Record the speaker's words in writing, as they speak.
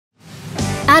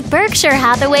At Berkshire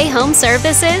Hathaway Home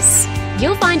Services,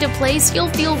 you'll find a place you'll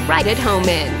feel right at home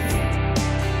in.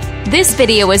 This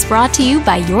video is brought to you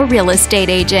by your real estate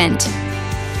agent.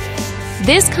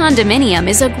 This condominium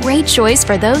is a great choice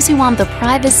for those who want the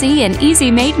privacy and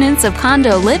easy maintenance of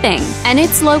condo living, and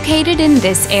it's located in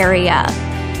this area.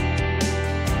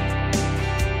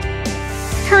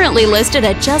 Currently listed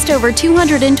at just over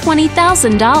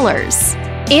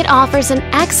 $220,000. It offers an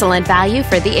excellent value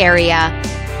for the area.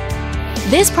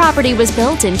 This property was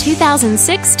built in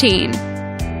 2016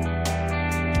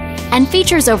 and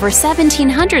features over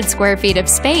 1,700 square feet of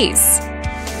space,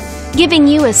 giving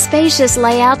you a spacious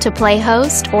layout to play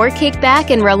host or kick back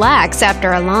and relax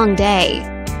after a long day.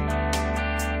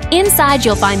 Inside,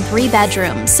 you'll find 3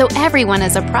 bedrooms, so everyone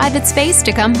has a private space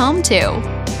to come home to,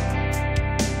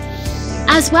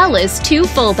 as well as 2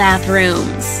 full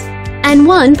bathrooms and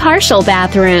 1 partial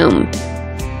bathroom.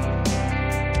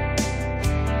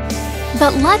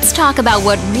 But let's talk about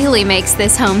what really makes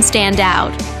this home stand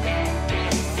out.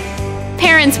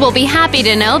 Parents will be happy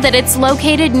to know that it's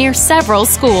located near several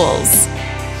schools.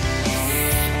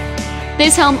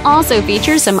 This home also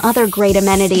features some other great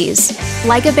amenities,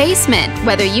 like a basement,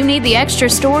 whether you need the extra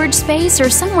storage space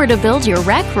or somewhere to build your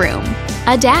rec room.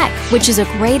 A deck, which is a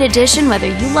great addition whether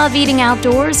you love eating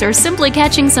outdoors or simply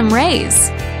catching some rays.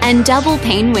 And double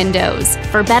pane windows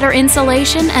for better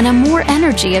insulation and a more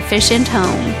energy-efficient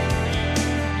home.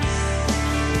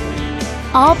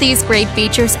 All these great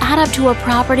features add up to a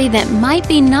property that might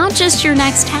be not just your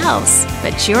next house,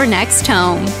 but your next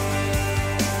home.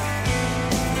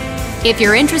 If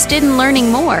you're interested in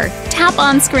learning more, tap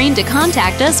on screen to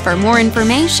contact us for more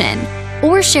information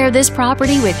or share this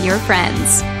property with your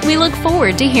friends. We look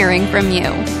forward to hearing from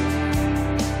you.